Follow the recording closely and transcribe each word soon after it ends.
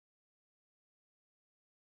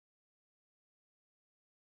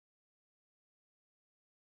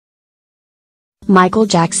Michael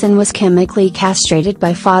Jackson was chemically castrated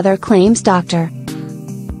by father, claims doctor.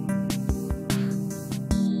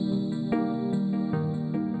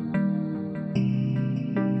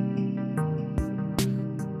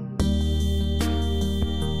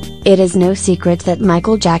 It is no secret that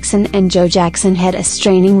Michael Jackson and Joe Jackson had a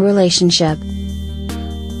straining relationship.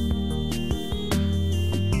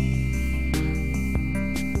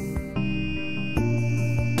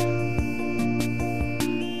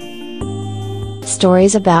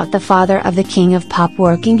 Stories about the father of the king of pop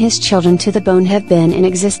working his children to the bone have been in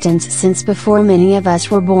existence since before many of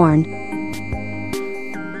us were born.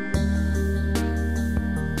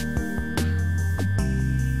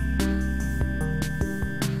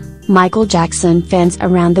 Michael Jackson fans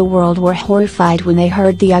around the world were horrified when they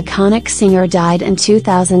heard the iconic singer died in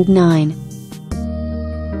 2009.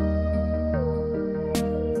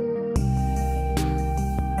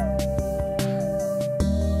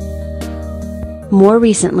 More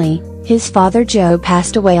recently, his father Joe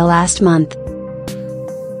passed away last month.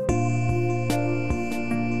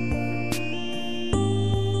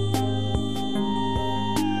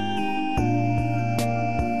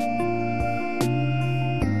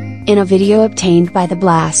 In a video obtained by The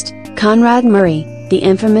Blast, Conrad Murray, the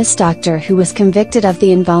infamous doctor who was convicted of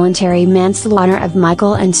the involuntary manslaughter of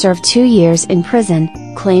Michael and served 2 years in prison,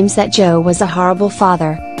 claims that Joe was a horrible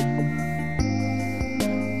father.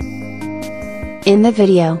 In the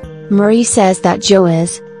video, Murray says that Joe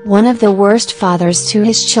is one of the worst fathers to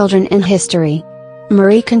his children in history.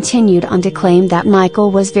 Murray continued on to claim that Michael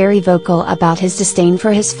was very vocal about his disdain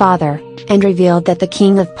for his father, and revealed that the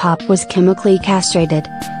king of pop was chemically castrated.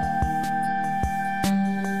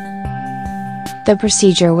 The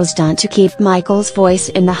procedure was done to keep Michael's voice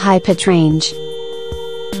in the high-pitch range.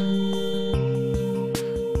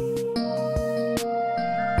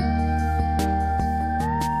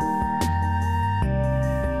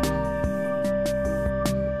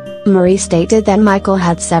 Murray stated that Michael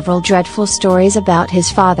had several dreadful stories about his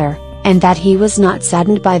father, and that he was not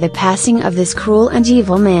saddened by the passing of this cruel and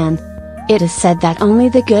evil man. It is said that only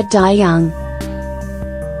the good die young.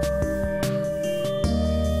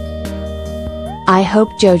 I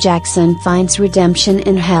hope Joe Jackson finds redemption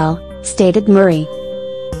in hell, stated Murray.